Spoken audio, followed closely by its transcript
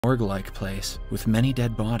morgue-like place with many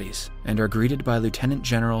dead bodies, and are greeted by Lieutenant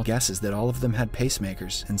General guesses that all of them had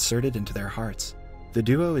pacemakers inserted into their hearts. The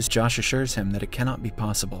duo is Josh assures him that it cannot be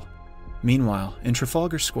possible. Meanwhile, in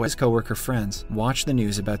Trafalgar Square, his co-worker friends watch the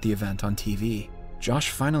news about the event on TV. Josh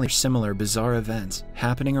finally sees similar bizarre events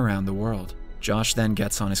happening around the world. Josh then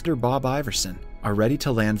gets on his computer. Bob Iverson are ready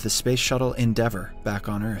to land the space shuttle Endeavour back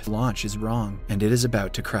on Earth. Launch is wrong, and it is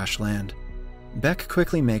about to crash land. Beck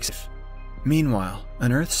quickly makes it. Meanwhile,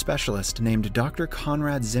 an Earth specialist named Dr.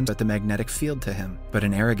 Conrad Zimski put the magnetic field to him, but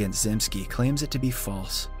an arrogant Zimski claims it to be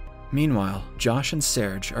false. Meanwhile, Josh and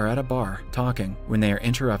Serge are at a bar talking when they are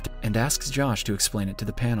interrupted and asks Josh to explain it to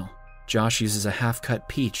the panel. Josh uses a half-cut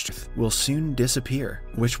peach will soon disappear,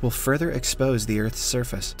 which will further expose the Earth's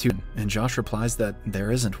surface to him, and Josh replies that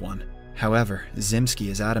there isn't one. However, Zimski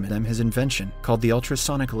is adamant his invention, called the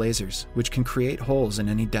ultrasonic lasers, which can create holes in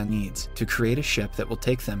any dent needs to create a ship that will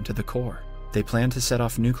take them to the core. They plan to set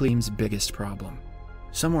off nuclear's biggest problem.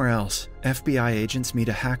 Somewhere else, FBI agents meet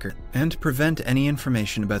a hacker and prevent any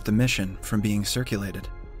information about the mission from being circulated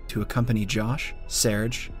to accompany Josh,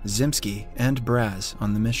 Serge, Zimski, and Braz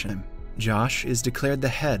on the mission. Josh is declared the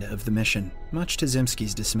head of the mission, much to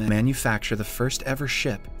Zimski's dismay. Manufacture the first ever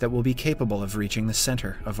ship that will be capable of reaching the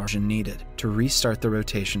center of our mission needed to restart the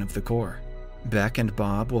rotation of the core. Beck and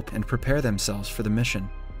Bob will prepare themselves for the mission.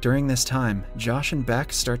 During this time, Josh and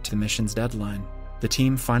Beck start to the mission's deadline. The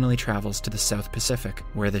team finally travels to the South Pacific,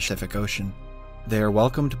 where the Pacific Ocean. They are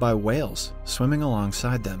welcomed by whales swimming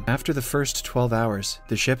alongside them. After the first 12 hours,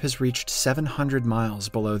 the ship has reached 700 miles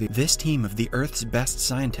below This team of the Earth's best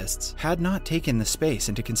scientists had not taken the space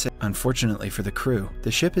into consideration. Unfortunately for the crew, the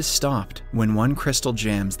ship is stopped when one crystal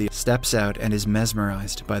jams steps out and is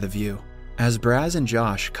mesmerized by the view. As Braz and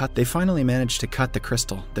Josh they finally manage to cut the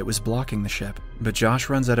crystal that was blocking the ship, but Josh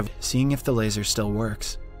runs out of seeing if the laser still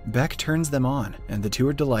works. Beck turns them on, and the two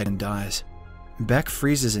are delighted and dies. Beck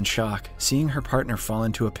freezes in shock, seeing her partner fall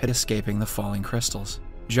into a pit escaping the falling crystals.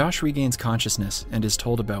 Josh regains consciousness and is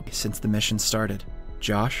told about since the mission started.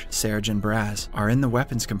 Josh, Serge, and Braz are in the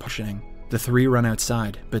weapons compartment. The three run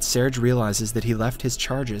outside, but Serge realizes that he left his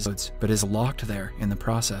charges but is locked there in the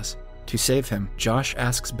process. To save him, Josh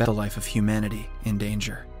asks Beck the life of humanity in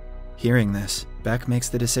danger. Hearing this, Beck makes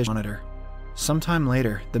the decision to monitor. Sometime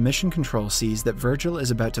later, the mission control sees that Virgil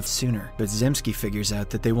is about to sooner, but Zimski figures out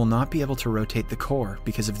that they will not be able to rotate the core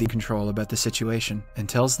because of the control about the situation, and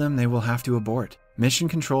tells them they will have to abort. Mission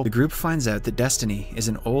control, the group finds out that Destiny is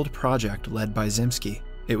an old project led by Zimski.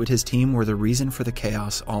 His team were the reason for the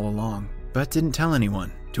chaos all along, but didn't tell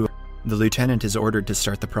anyone. The lieutenant is ordered to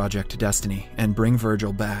start the Project Destiny and bring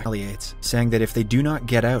Virgil back. Retaliates, saying that if they do not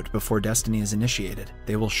get out before Destiny is initiated,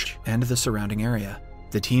 they will end the surrounding area.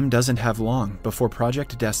 The team doesn't have long before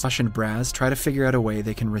Project Destiny. Josh and Braz try to figure out a way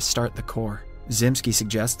they can restart the core. Zimski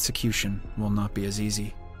suggests execution will not be as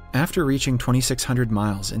easy. After reaching 2,600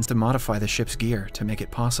 miles, to modify the ship's gear to make it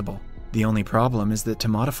possible. The only problem is that to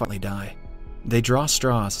modify die. They draw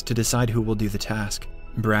straws to decide who will do the task.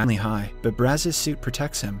 Bradley high, but Braz's suit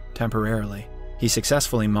protects him temporarily. He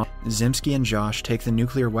successfully Zimski and Josh take the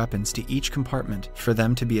nuclear weapons to each compartment for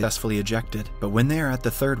them to be successfully ejected, but when they are at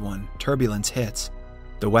the third one, turbulence hits.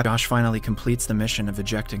 Josh finally completes the mission of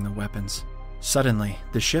ejecting the weapons. Suddenly,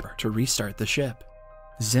 the ship to restart the ship.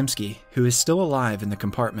 Zimski, who is still alive in the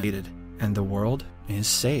compartment, and the world is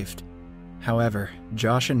saved. However,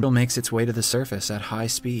 Josh and Bill makes its way to the surface at high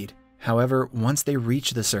speed. However, once they reach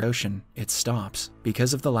the ocean, it stops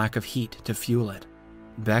because of the lack of heat to fuel it.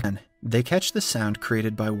 Back then, they catch the sound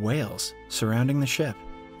created by whales surrounding the ship.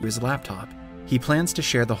 His laptop. He plans to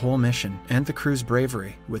share the whole mission and the crew's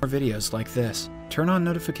bravery with more videos like this. Turn on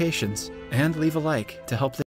notifications and leave a like to help the